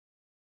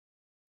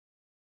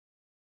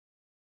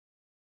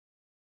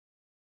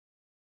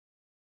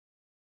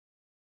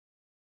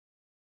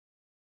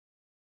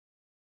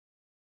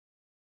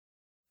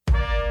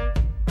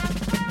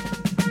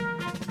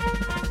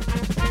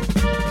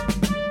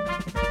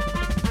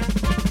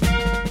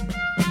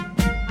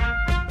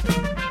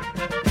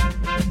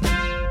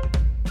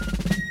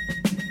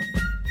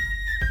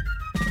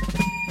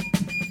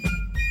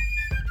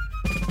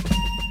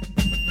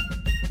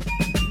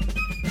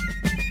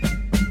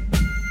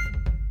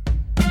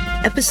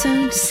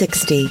Episode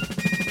 60.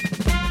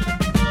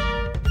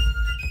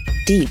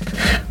 Deep,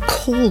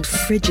 cold,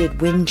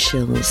 frigid wind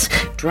chills,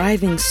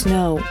 driving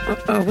snow,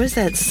 or was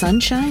that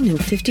sunshine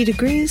and 50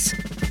 degrees?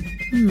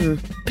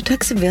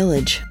 Pawtuxet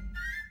Village.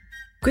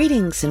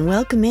 Greetings and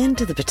welcome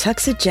into the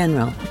Pawtuxet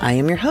General. I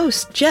am your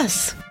host,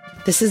 Jess.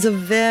 This is a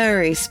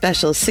very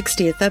special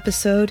 60th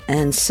episode,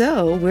 and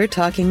so we're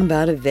talking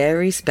about a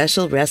very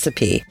special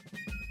recipe.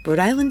 Rhode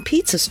Island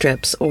pizza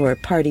strips, or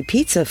party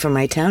pizza for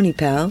my townie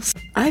pals.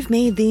 I've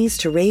made these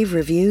to rave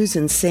reviews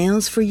and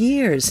sales for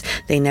years.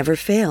 They never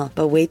fail,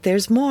 but wait,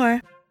 there's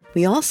more.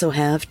 We also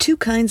have two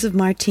kinds of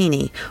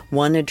martini,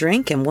 one a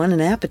drink and one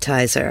an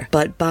appetizer,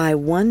 but by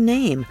one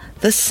name,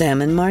 the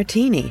Salmon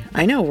Martini.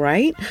 I know,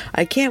 right?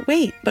 I can't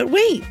wait, but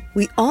wait!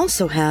 We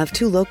also have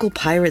two local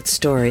pirate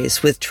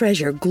stories with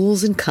treasure,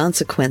 ghouls, and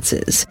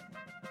consequences.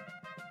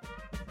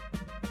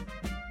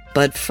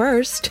 But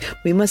first,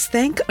 we must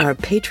thank our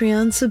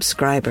Patreon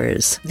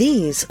subscribers.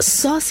 These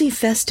saucy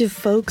festive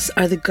folks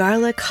are the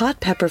garlic,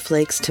 hot pepper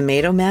flakes,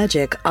 tomato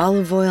magic,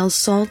 olive oil,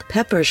 salt,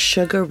 pepper,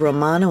 sugar,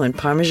 Romano, and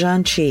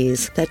Parmesan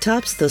cheese that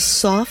tops the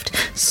soft,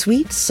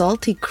 sweet,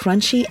 salty,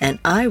 crunchy, and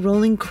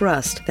eye-rolling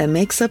crust that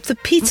makes up the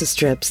pizza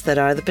strips that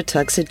are the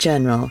Pawtuxet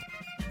General,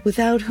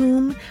 without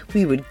whom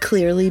we would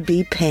clearly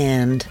be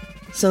panned.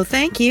 So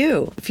thank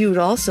you. If you would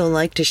also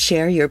like to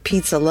share your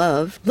pizza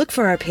love, look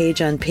for our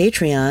page on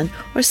Patreon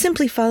or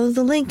simply follow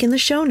the link in the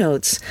show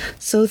notes.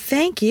 So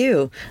thank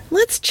you.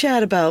 Let's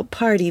chat about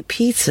party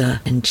pizza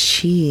and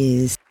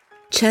cheese.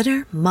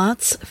 Cheddar,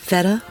 mozz,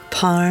 feta,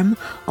 parm,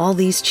 all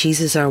these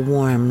cheeses are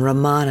warm,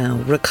 Romano,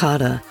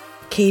 ricotta,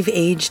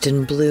 cave-aged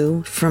and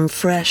blue, from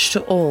fresh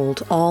to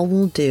old, all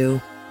will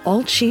do.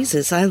 All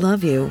cheeses, I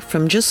love you,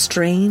 from just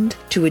strained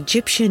to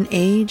Egyptian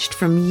aged,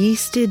 from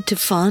yeasted to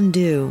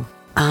fondue.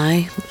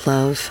 I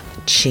love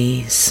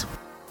cheese.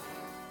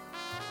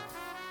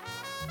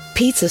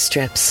 Pizza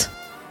strips.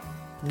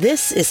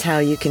 This is how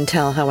you can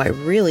tell how I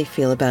really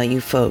feel about you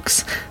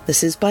folks.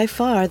 This is by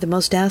far the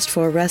most asked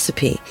for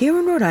recipe. Here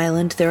in Rhode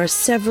Island, there are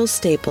several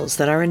staples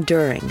that are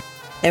enduring.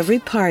 Every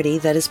party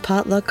that is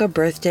potluck or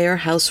birthday or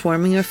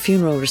housewarming or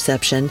funeral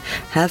reception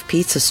have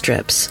pizza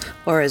strips,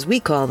 or as we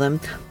call them,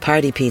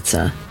 party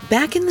pizza.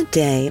 Back in the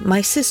day,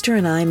 my sister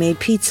and I made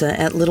pizza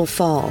at Little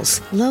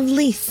Falls.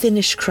 Lovely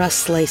thinnish crust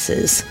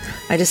slices.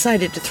 I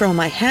decided to throw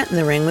my hat in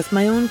the ring with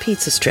my own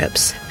pizza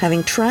strips.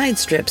 Having tried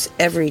strips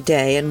every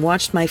day and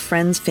watched my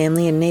friends,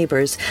 family, and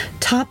neighbors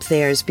top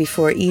theirs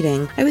before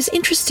eating, I was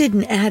interested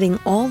in adding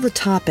all the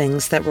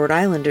toppings that Rhode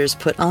Islanders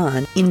put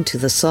on into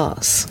the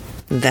sauce.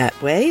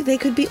 That way, they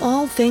could be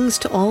all things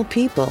to all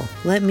people.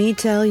 Let me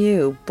tell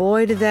you,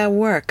 boy did that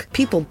work.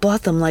 People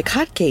bought them like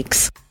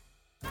hotcakes.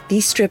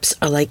 These strips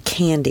are like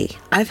candy.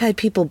 I've had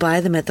people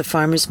buy them at the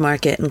farmer's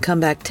market and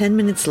come back 10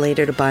 minutes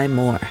later to buy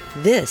more.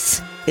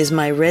 This is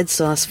my red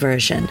sauce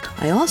version.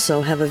 I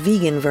also have a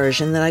vegan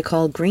version that I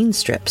call green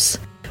strips.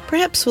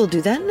 Perhaps we'll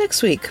do that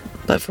next week,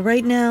 but for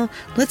right now,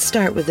 let's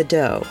start with the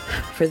dough.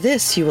 For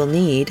this, you will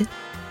need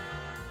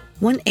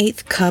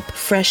 1/8 cup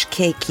fresh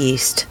cake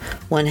yeast,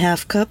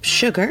 1/2 cup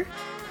sugar,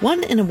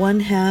 1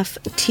 1/2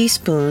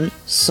 teaspoon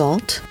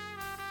salt,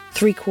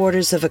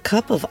 3/4 of a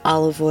cup of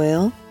olive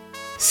oil,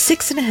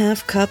 6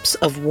 1/2 cups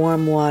of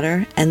warm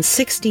water, and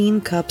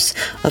 16 cups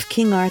of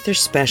King Arthur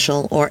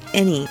Special or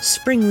any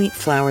spring wheat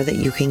flour that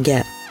you can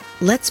get.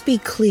 Let's be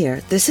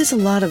clear, this is a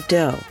lot of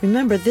dough.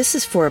 Remember, this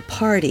is for a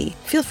party.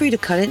 Feel free to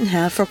cut it in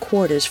half or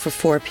quarters for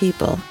 4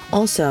 people.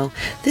 Also,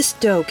 this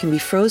dough can be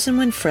frozen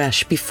when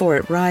fresh before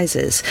it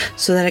rises,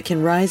 so that it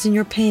can rise in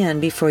your pan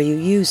before you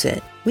use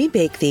it. We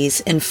bake these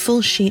in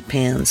full sheet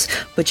pans,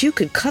 but you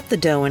could cut the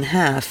dough in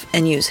half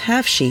and use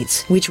half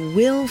sheets, which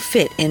will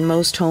fit in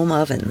most home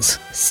ovens.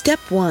 Step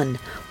 1.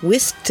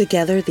 Whisk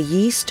together the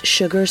yeast,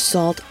 sugar,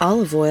 salt,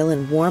 olive oil,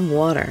 and warm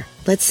water.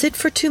 Let sit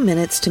for 2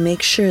 minutes to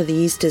make sure the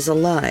yeast is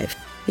alive.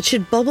 It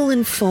should bubble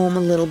and foam a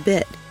little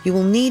bit. You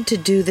will need to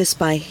do this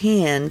by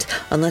hand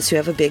unless you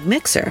have a big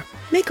mixer.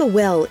 Make a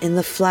well in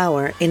the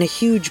flour in a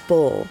huge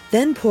bowl.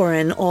 Then pour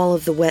in all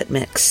of the wet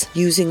mix,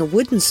 using a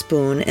wooden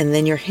spoon and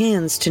then your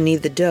hands to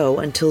knead the dough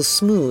until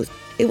smooth.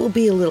 It will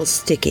be a little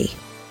sticky.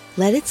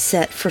 Let it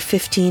set for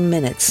 15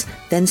 minutes,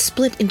 then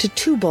split into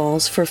 2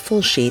 balls for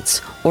full sheets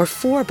or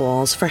 4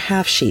 balls for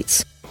half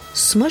sheets.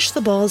 Smush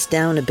the balls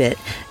down a bit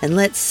and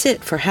let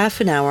sit for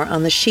half an hour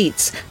on the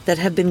sheets that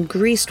have been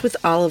greased with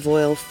olive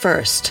oil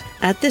first.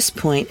 At this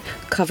point,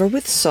 cover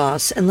with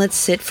sauce and let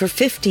sit for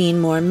 15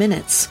 more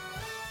minutes.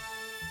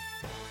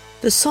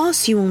 The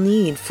sauce you will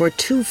need for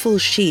 2 full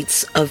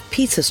sheets of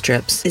pizza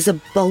strips is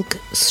a bulk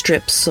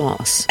strip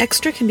sauce.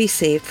 Extra can be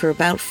saved for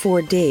about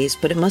 4 days,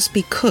 but it must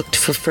be cooked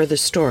for further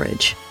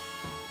storage.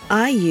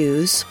 I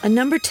use a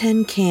number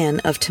 10 can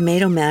of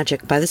Tomato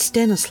Magic by the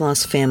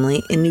Stanislaus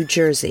family in New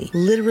Jersey.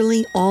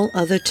 Literally all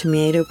other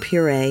tomato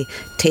puree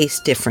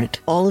tastes different.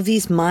 All of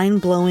these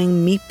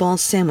mind-blowing meatball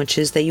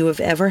sandwiches that you have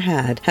ever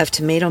had have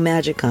Tomato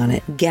Magic on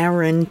it,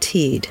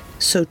 guaranteed.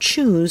 So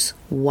choose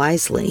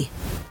wisely.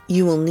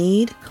 You will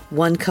need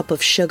 1 cup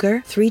of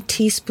sugar, 3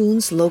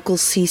 teaspoons local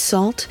sea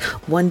salt,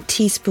 1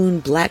 teaspoon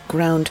black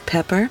ground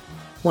pepper,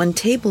 1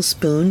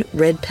 tablespoon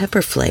red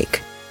pepper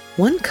flake,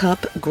 1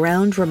 cup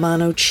ground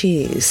Romano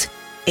cheese,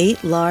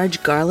 8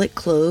 large garlic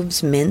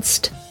cloves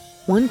minced,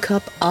 1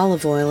 cup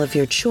olive oil of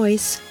your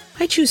choice.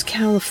 I choose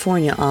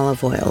California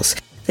olive oils.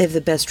 They have the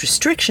best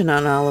restriction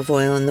on olive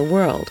oil in the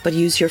world, but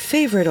use your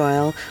favorite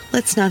oil.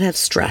 Let's not have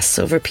stress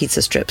over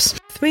pizza strips.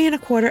 3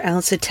 1/4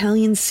 ounce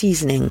Italian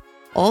seasoning,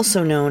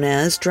 also known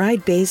as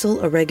dried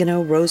basil,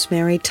 oregano,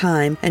 rosemary,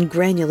 thyme, and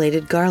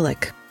granulated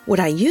garlic. What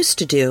I used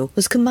to do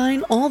was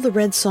combine all the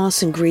red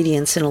sauce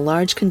ingredients in a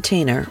large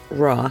container,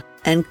 raw,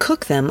 and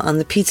cook them on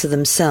the pizza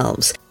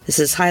themselves. This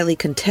is highly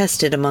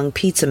contested among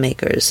pizza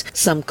makers.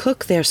 Some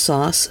cook their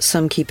sauce,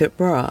 some keep it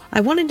raw.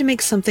 I wanted to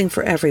make something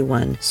for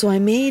everyone, so I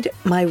made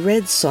my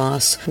red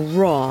sauce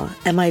raw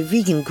and my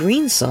vegan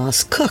green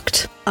sauce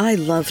cooked. I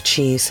love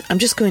cheese. I'm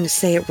just going to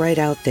say it right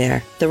out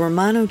there. The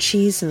Romano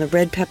cheese and the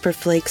red pepper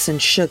flakes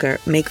and sugar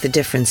make the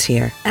difference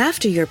here.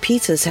 After your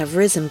pizzas have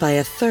risen by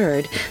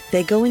 1/3,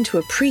 they go into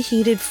a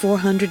preheated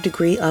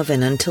 400-degree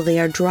oven until they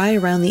are dry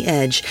around the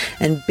edge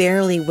and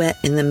barely wet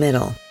in the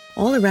middle.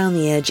 All around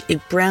the edge,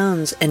 it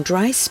browns and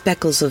dry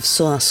speckles of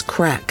sauce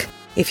crack.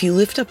 If you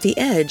lift up the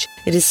edge,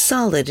 it is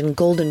solid and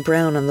golden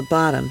brown on the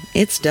bottom.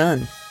 It's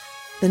done.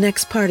 The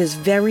next part is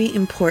very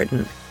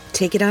important.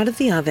 Take it out of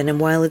the oven, and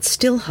while it's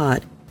still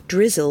hot,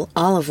 drizzle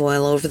olive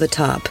oil over the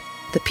top.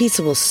 The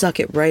pizza will suck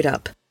it right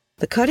up.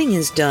 The cutting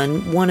is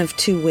done one of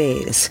 2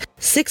 ways: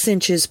 6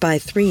 inches by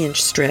 3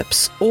 inch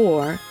strips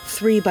or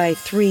 3 by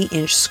 3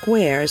 inch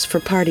squares for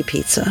party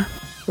pizza.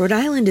 Rhode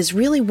Island is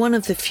really one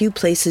of the few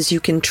places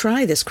you can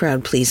try this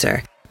crowd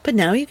pleaser. But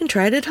now you can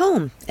try it at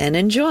home and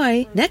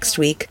enjoy. Next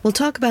week, we'll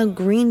talk about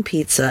green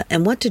pizza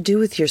and what to do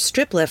with your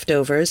strip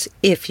leftovers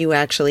if you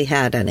actually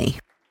had any.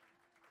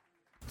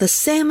 The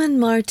salmon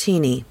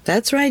martini.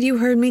 That's right, you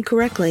heard me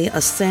correctly,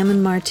 a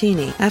salmon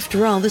martini.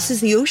 After all, this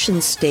is the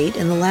ocean state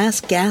and the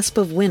last gasp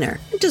of winter.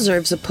 It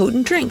deserves a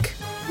potent drink.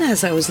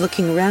 As I was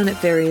looking around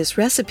at various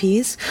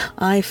recipes,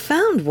 I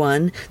found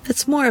one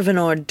that's more of an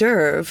hors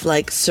d'oeuvre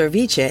like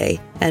ceviche,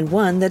 and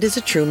one that is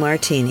a true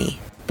martini.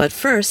 But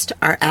first,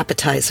 our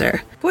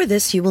appetizer. For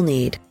this, you will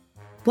need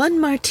 1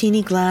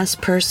 martini glass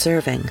per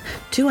serving,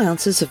 2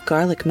 ounces of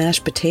garlic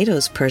mashed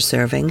potatoes per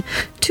serving,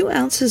 2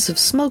 ounces of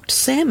smoked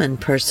salmon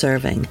per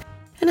serving,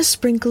 and a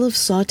sprinkle of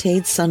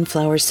sautéed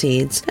sunflower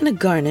seeds, and a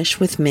garnish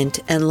with mint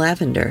and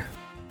lavender.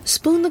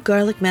 Spoon the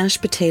garlic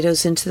mashed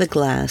potatoes into the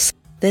glass,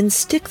 then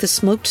stick the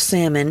smoked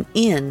salmon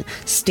in,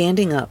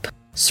 standing up.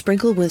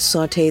 Sprinkle with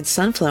sautéed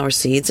sunflower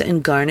seeds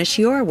and garnish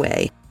your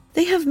way.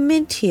 They have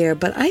mint here,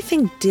 but I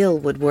think dill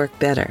would work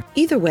better.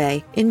 Either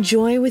way,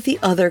 enjoy with the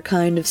other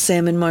kind of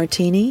salmon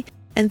martini,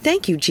 and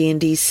thank you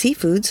G&D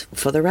Seafoods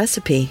for the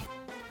recipe.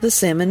 The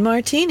salmon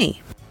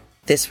martini.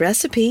 This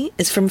recipe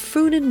is from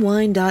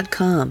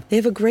fruitandwine.com. They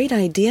have a great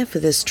idea for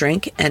this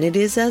drink, and it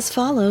is as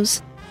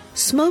follows.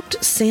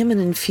 Smoked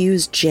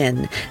salmon-infused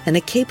gin and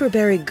a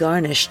caperberry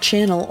garnish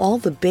channel all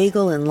the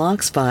bagel and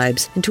lox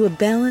vibes into a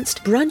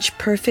balanced,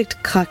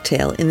 brunch-perfect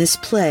cocktail in this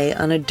play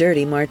on a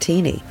dirty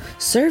martini.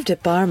 Served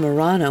at Bar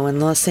Murano in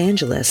Los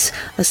Angeles,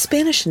 a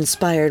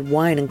Spanish-inspired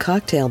wine and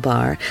cocktail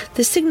bar,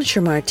 the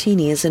signature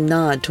martini is a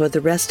nod toward the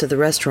rest of the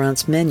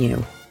restaurant's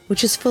menu,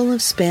 which is full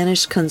of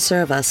Spanish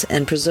conservas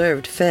and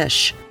preserved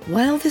fish.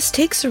 While this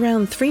takes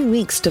around 3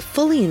 weeks to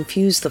fully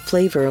infuse the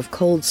flavor of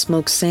cold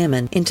smoked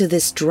salmon into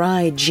this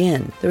dry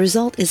gin, the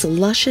result is a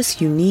luscious,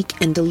 unique,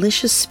 and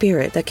delicious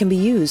spirit that can be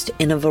used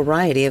in a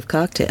variety of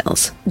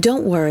cocktails.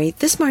 Don't worry,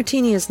 this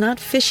martini is not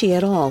fishy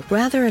at all.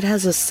 Rather, it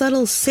has a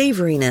subtle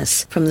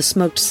savoriness from the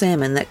smoked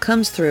salmon that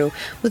comes through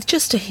with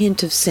just a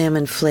hint of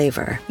salmon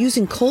flavor.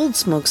 Using cold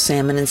smoked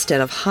salmon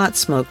instead of hot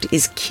smoked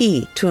is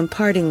key to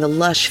imparting the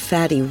lush,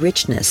 fatty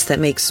richness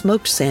that makes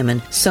smoked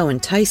salmon so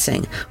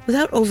enticing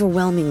without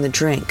overwhelming the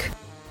drink.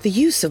 The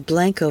use of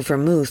Blanco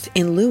vermouth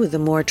in lieu of the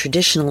more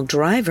traditional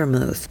dry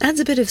vermouth adds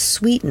a bit of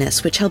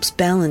sweetness which helps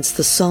balance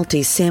the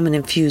salty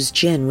salmon-infused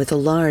gin with a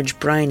large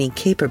briny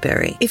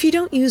caperberry. If you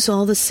don't use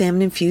all the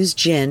salmon-infused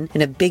gin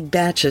in a big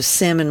batch of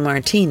salmon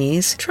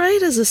martinis, try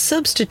it as a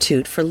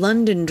substitute for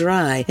London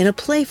Dry in a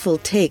playful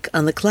take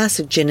on the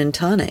classic gin and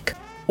tonic.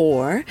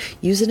 Or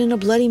use it in a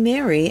Bloody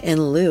Mary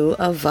in lieu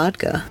of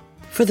vodka.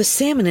 For the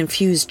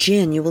salmon-infused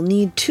gin, you will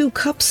need 2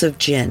 cups of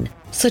gin,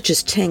 such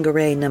as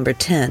Tanqueray No.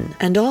 10,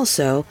 and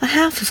also a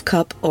 ½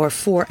 cup or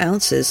 4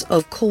 ounces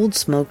of cold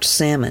smoked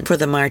salmon. For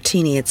the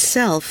martini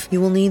itself,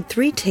 you will need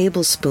 3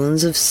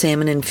 tablespoons of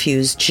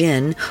salmon-infused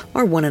gin,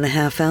 or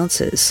 1½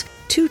 ounces,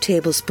 2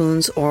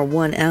 tablespoons or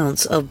 1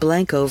 ounce of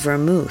Blanco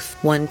vermouth,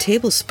 1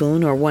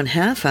 tablespoon or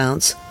 1/2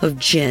 ounce of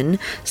gin,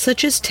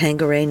 such as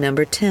Tanqueray No.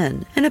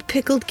 10, and a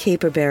pickled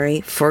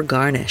caperberry for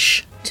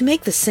garnish. To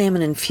make the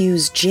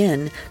salmon-infused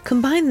gin,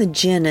 combine the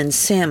gin and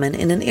salmon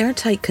in an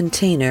airtight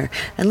container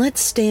and let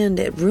stand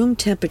at room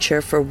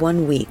temperature for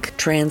 1 week.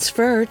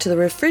 Transfer to the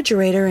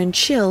refrigerator and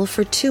chill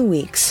for 2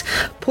 weeks.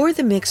 Pour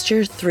the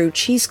mixture through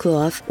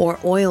cheesecloth or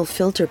oil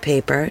filter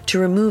paper to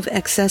remove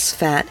excess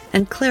fat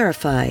and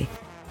clarify.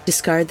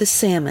 Discard the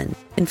salmon.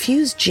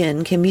 Infused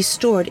gin can be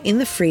stored in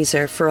the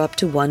freezer for up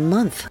to 1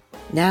 month.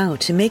 Now,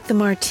 to make the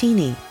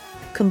martini.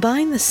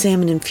 Combine the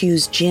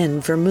salmon-infused gin,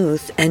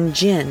 vermouth, and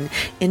gin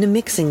in a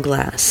mixing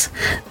glass.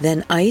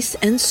 Then ice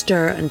and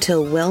stir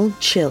until well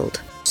chilled.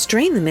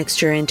 Strain the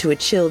mixture into a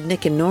chilled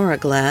Nick and Nora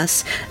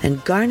glass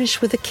and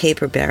garnish with a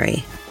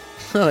caperberry.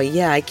 Oh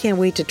yeah, I can't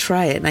wait to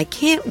try it, and I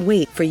can't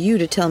wait for you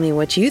to tell me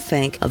what you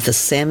think of the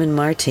salmon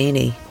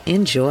martini.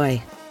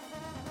 Enjoy.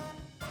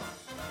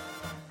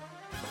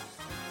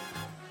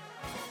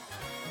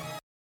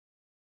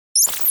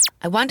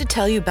 I want to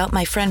tell you about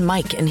my friend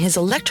Mike and his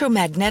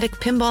electromagnetic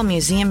pinball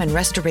museum and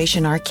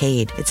restoration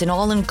arcade. It's an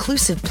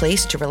all-inclusive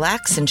place to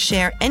relax and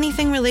share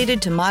anything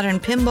related to modern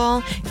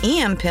pinball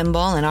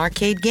and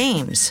arcade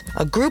games.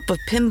 A group of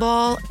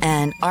pinball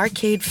and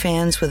arcade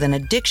fans with an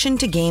addiction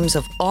to games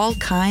of all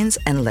kinds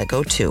and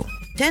Lego too.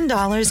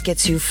 $10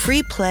 gets you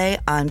free play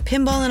on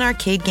pinball and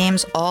arcade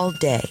games all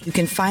day. You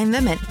can find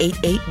them at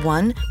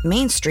 881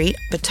 Main Street,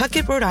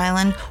 Pawtuxet, Rhode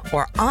Island,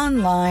 or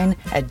online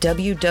at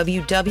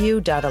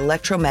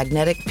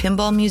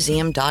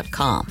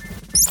www.electromagneticpinballmuseum.com.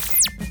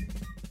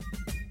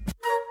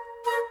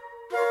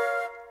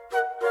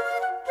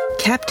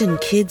 Captain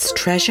Kidd's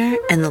Treasure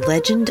and the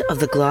Legend of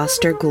the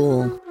Gloucester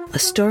Ghoul, a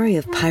story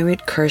of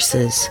pirate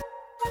curses.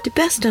 To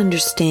best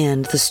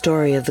understand the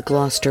story of the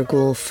Gloucester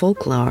Ghoul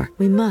folklore,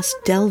 we must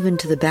delve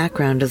into the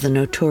background of the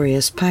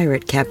notorious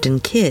pirate Captain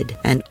Kidd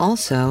and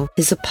also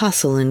his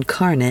apostle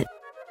incarnate,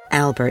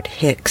 Albert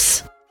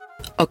Hicks.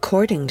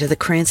 According to the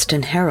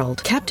Cranston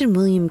Herald, Captain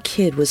William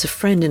Kidd was a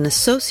friend and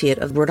associate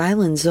of Rhode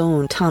Island's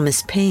own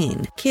Thomas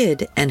Paine.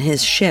 Kidd and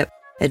his ship,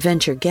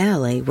 Adventure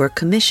Galley, were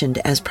commissioned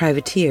as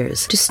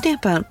privateers to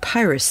stamp out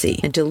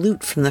piracy and to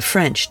loot from the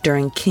French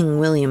during King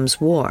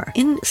William's War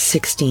in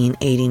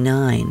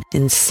 1689.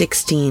 In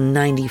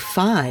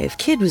 1695,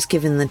 Kidd was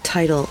given the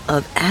title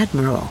of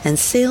Admiral and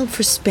sailed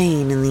for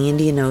Spain in the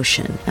Indian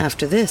Ocean.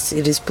 After this,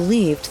 it is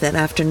believed that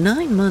after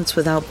 9 months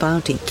without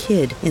bounty,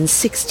 Kidd, in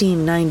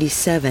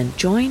 1697,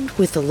 joined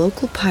with the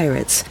local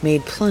pirates,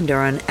 made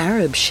plunder on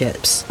Arab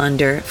ships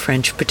under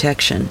French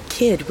protection.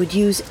 Kidd would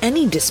use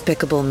any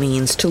despicable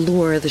means to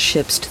lure the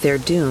ships to their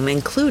doom,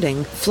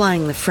 including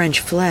flying the French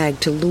flag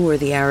to lure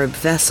the Arab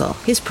vessel.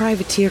 His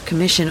privateer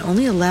commission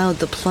only allowed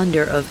the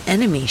plunder of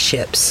enemy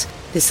ships.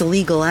 This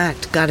illegal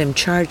act got him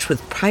charged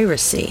with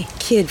piracy.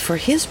 Kidd, for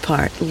his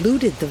part,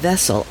 looted the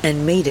vessel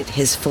and made it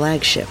his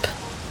flagship.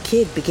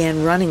 Kidd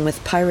began running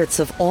with pirates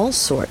of all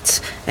sorts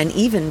and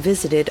even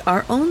visited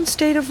our own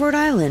state of Rhode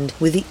Island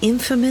with the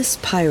infamous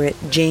pirate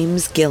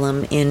James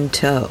Gillam in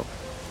tow.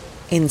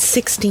 In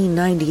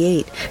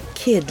 1698,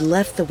 Kidd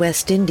left the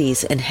West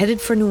Indies and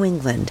headed for New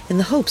England in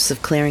the hopes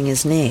of clearing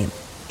his name.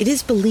 It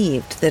is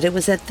believed that it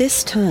was at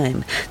this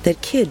time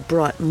that Kidd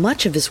brought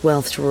much of his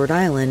wealth to Rhode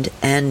Island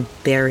and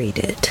buried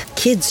it.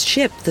 Kidd's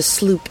ship, the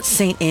sloop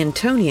St.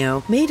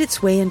 Antonio, made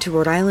its way into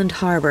Rhode Island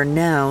Harbor,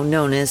 now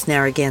known as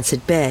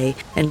Narragansett Bay,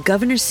 and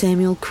Governor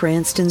Samuel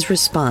Cranston's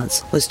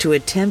response was to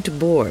attempt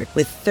board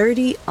with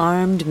 30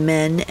 armed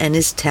men and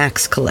his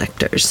tax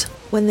collectors.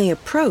 When they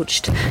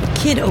approached,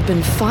 Kidd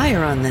opened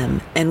fire on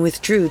them and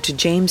withdrew to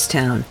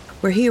Jamestown,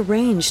 where he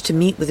arranged to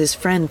meet with his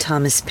friend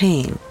Thomas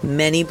Paine.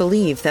 Many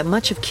believe that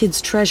much of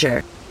Kidd's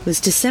treasure was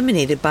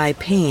disseminated by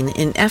Paine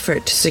in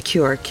effort to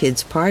secure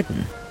Kidd's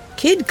pardon.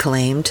 Kidd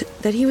claimed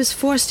that he was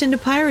forced into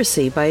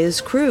piracy by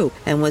his crew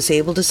and was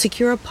able to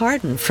secure a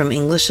pardon from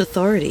English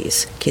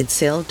authorities. Kidd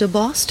sailed to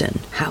Boston.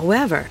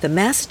 However, the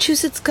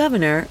Massachusetts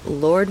governor,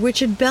 Lord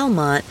Richard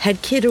Belmont,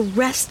 had Kidd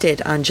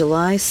arrested on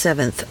July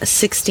 7th,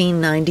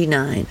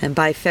 1699, and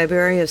by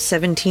February of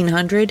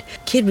 1700,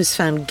 Kidd was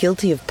found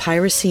guilty of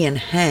piracy and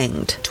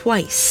hanged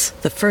twice.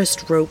 The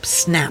first rope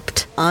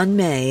snapped on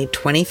May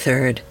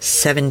 23rd,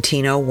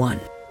 1701.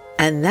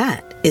 And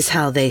that is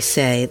how they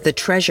say the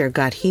treasure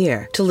got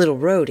here to Little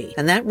Rhodey,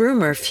 and that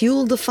rumor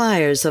fueled the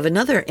fires of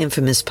another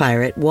infamous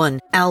pirate,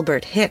 one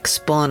Albert Hicks,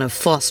 born of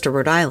Foster,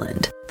 Rhode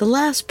Island, the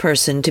last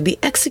person to be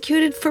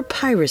executed for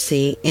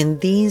piracy in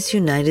these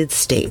United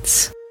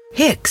States.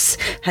 Hicks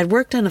had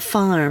worked on a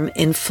farm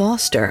in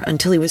Foster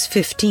until he was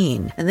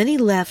 15, and then he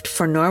left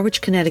for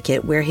Norwich,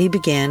 Connecticut, where he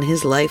began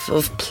his life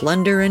of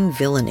plunder and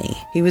villainy.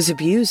 He was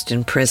abused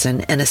in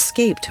prison and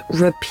escaped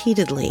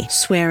repeatedly,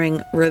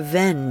 swearing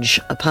revenge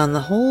upon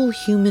the whole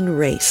human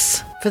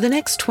race. For the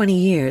next 20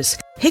 years,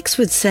 Hicks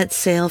would set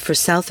sail for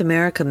South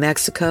America,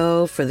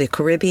 Mexico, for the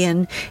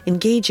Caribbean,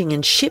 engaging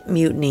in ship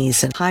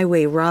mutinies and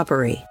highway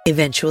robbery.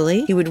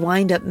 Eventually, he would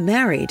wind up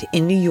married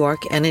in New York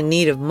and in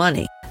need of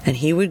money, and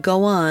he would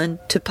go on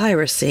to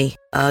piracy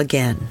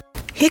again.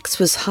 Hicks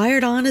was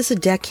hired on as a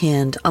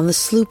deckhand on the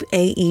sloop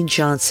A.E.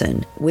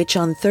 Johnson, which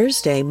on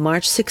Thursday,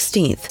 March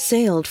 16th,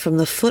 sailed from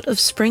the foot of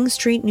Spring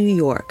Street, New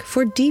York,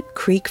 for Deep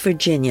Creek,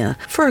 Virginia,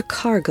 for a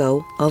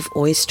cargo of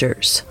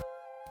oysters.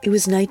 It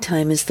was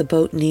nighttime as the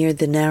boat neared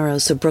the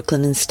Narrows of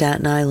Brooklyn and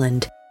Staten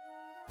Island.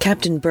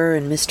 Captain Burr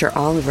and Mr.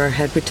 Oliver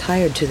had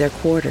retired to their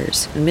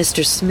quarters, and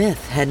Mr.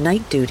 Smith had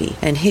night duty,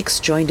 and Hicks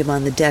joined him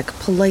on the deck,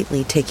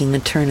 politely taking a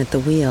turn at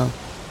the wheel.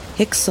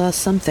 Hicks saw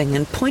something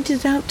and pointed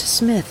it out to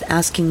Smith,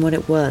 asking what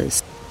it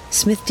was.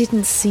 Smith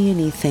didn't see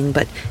anything,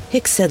 but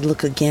Hicks said,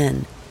 "Look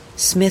again."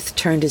 Smith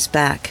turned his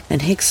back,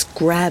 and Hicks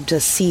grabbed a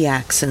sea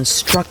axe and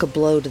struck a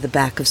blow to the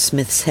back of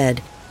Smith's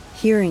head.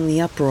 Hearing the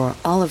uproar,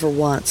 Oliver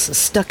Watts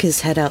stuck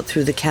his head out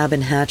through the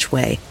cabin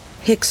hatchway.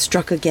 Hicks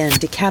struck again,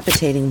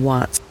 decapitating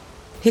Watts.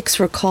 Hicks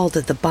recalled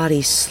that the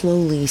body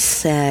slowly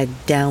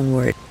sagged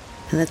downward,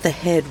 and that the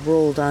head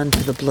rolled onto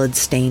the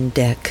blood-stained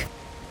deck.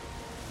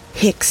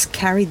 Hicks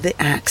carried the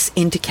axe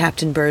into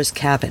Captain Burr's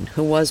cabin,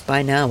 who was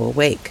by now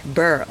awake.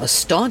 Burr, a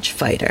staunch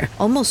fighter,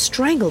 almost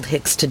strangled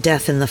Hicks to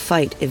death in the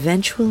fight.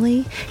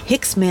 Eventually,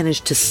 Hicks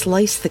managed to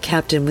slice the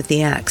captain with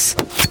the axe,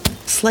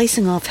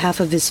 slicing off half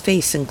of his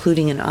face,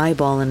 including an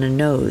eyeball and a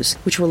nose,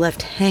 which were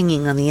left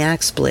hanging on the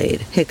axe blade.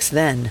 Hicks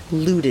then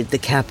looted the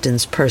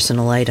captain's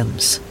personal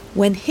items.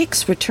 When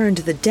Hicks returned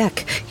to the deck,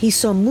 he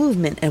saw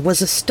movement and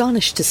was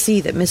astonished to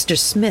see that Mr.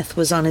 Smith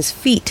was on his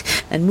feet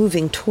and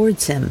moving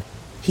towards him.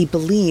 He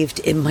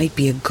believed it might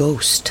be a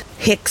ghost.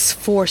 Hicks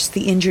forced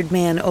the injured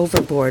man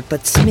overboard,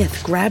 but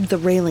Smith grabbed the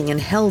railing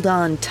and held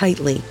on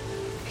tightly.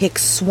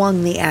 Hicks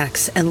swung the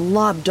axe and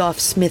lobbed off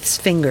Smith's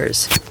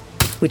fingers,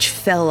 which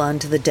fell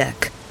onto the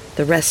deck.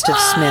 The rest of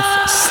Smith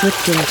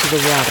slipped into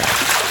the water.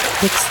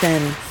 Hicks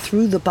then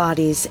threw the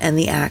bodies and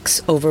the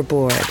axe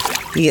overboard.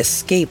 He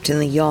escaped in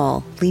the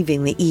yawl,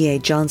 leaving the E.A.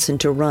 Johnson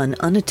to run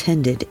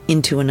unattended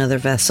into another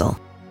vessel.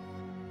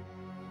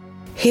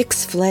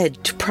 Hicks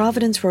fled to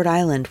Providence, Rhode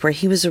Island, where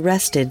he was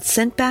arrested,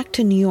 sent back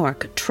to New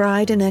York,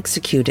 tried and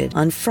executed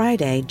on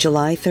Friday,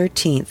 July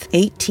 13th,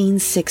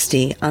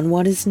 1860, on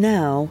what is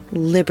now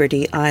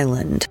Liberty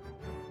Island.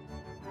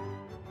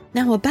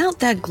 Now, about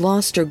that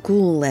Gloucester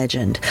ghoul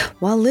legend,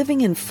 while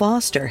living in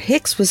Foster,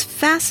 Hicks was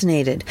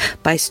fascinated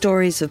by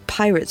stories of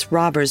pirates,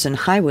 robbers, and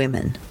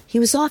highwaymen. He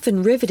was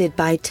often riveted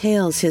by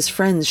tales his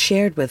friends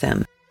shared with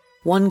him.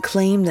 One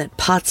claimed that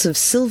pots of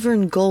silver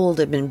and gold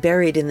had been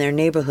buried in their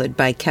neighborhood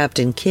by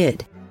Captain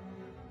Kidd.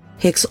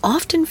 Hicks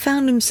often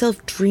found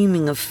himself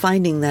dreaming of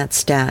finding that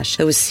stash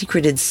that was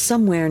secreted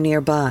somewhere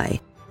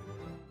nearby.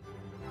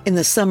 In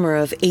the summer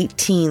of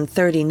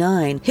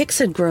 1839, Hicks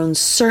had grown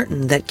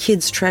certain that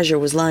Kidd's treasure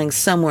was lying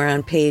somewhere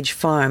on Page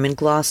Farm in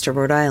Gloucester,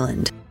 Rhode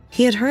Island.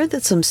 He had heard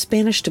that some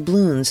Spanish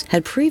doubloons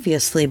had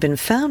previously been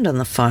found on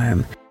the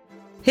farm.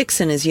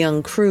 Hicks and his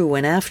young crew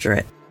went after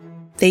it.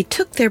 They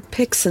took their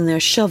picks and their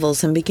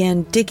shovels and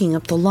began digging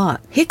up the lot.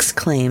 Hicks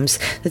claims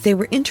that they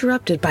were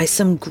interrupted by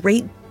some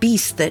great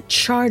beast that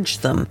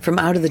charged them from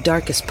out of the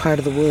darkest part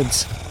of the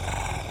woods.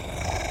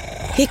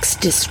 Hicks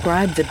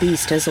described the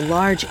beast as a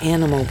large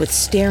animal with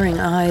staring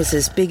eyes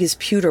as big as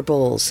pewter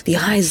bowls. The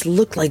eyes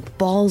looked like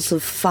balls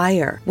of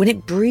fire. When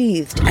it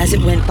breathed as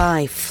it went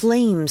by,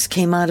 flames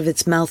came out of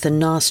its mouth and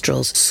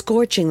nostrils,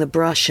 scorching the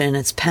brush in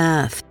its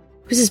path.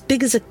 It was as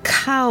big as a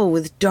cow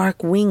with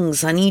dark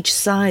wings on each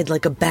side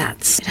like a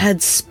bat's. It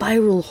had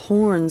spiral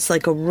horns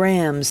like a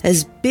ram's,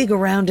 as big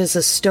around as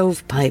a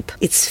stovepipe.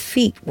 Its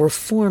feet were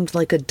formed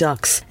like a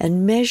duck's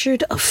and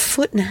measured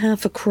 1.5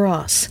 feet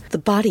across. The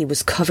body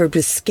was covered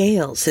with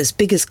scales as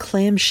big as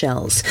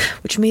clamshells,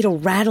 which made a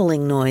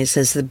rattling noise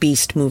as the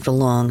beast moved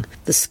along.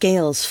 The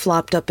scales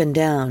flopped up and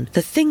down.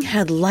 The thing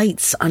had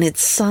lights on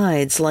its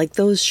sides like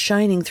those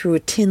shining through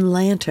a tin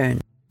lantern.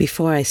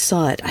 Before I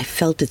saw it, I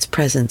felt its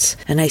presence,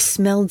 and I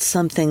smelled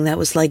something that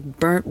was like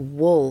burnt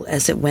wool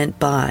as it went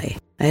by.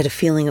 I had a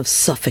feeling of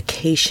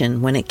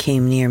suffocation when it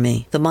came near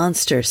me. The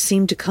monster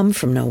seemed to come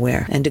from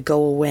nowhere and to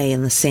go away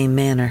in the same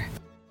manner.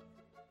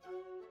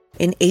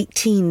 In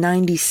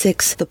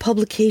 1896, the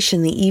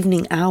publication The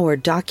Evening Hour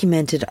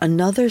documented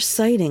another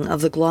sighting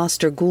of the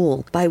Gloucester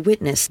ghoul by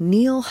witness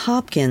Neil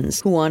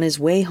Hopkins, who on his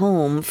way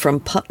home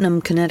from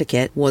Putnam,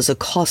 Connecticut, was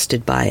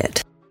accosted by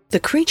it. The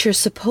creature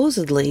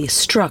supposedly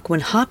struck when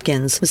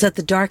Hopkins was at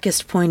the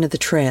darkest point of the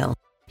trail.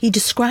 He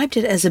described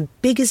it as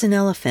big as an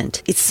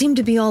elephant. It seemed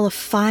to be all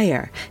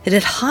afire. It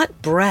had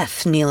hot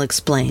breath, Neil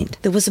explained.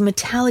 There was a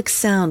metallic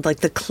sound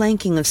like the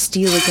clanking of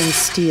steel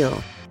against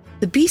steel.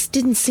 The beast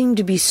didn't seem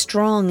to be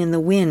strong in the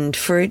wind,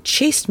 for it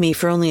chased me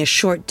for only a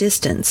short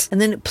distance, and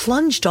then it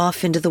plunged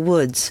off into the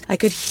woods. I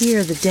could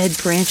hear the dead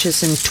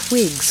branches and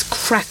twigs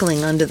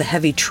crackling under the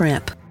heavy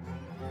tramp.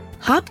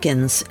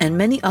 Hopkins and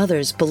many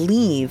others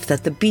believe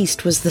that the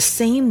beast was the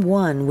same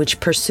one which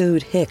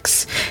pursued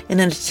Hicks in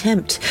an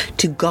attempt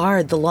to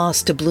guard the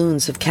lost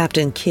doubloons of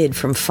Captain Kidd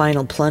from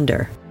final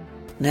plunder.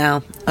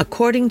 Now,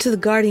 according to the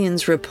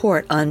Guardian's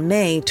report on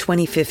May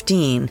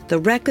 2015, the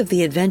wreck of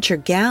the Adventure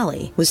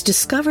Galley was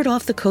discovered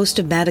off the coast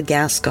of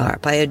Madagascar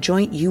by a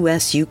joint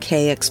US-UK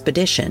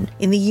expedition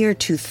in the year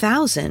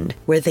 2000,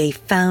 where they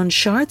found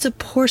shards of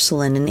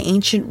porcelain and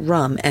ancient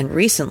rum and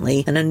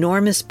recently an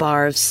enormous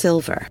bar of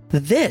silver.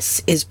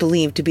 This is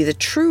believed to be the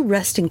true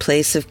resting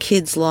place of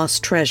Kidd's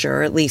lost treasure,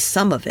 or at least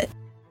some of it.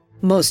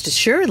 Most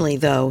assuredly,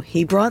 though,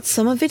 he brought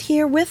some of it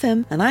here with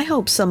him, and I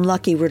hope some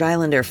lucky Rhode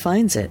Islander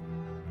finds it.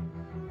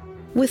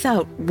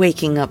 Without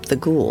waking up the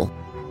ghoul.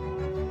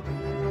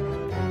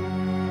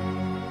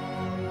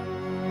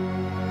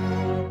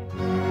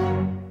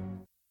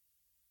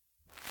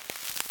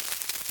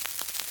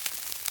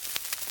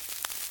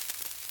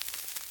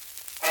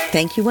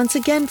 Thank you once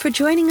again for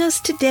joining us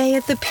today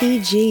at the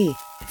PG.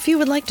 If you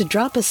would like to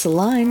drop us a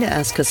line to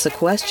ask us a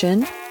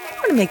question,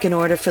 or to make an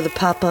order for the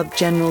pop-up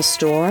general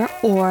store,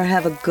 or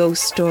have a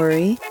ghost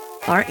story,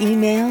 our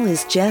email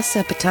is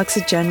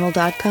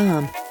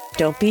jess@pawtuxetgeneral.com.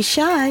 Don't be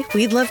shy.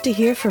 We'd love to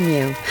hear from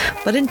you.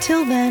 But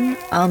until then,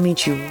 I'll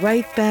meet you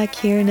right back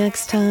here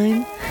next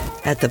time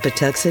at the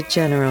Pawtuxet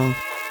General.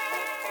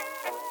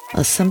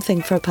 A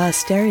Something for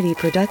Posterity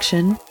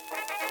production,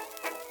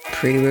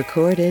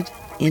 pre-recorded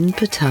in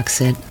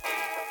Pawtuxet.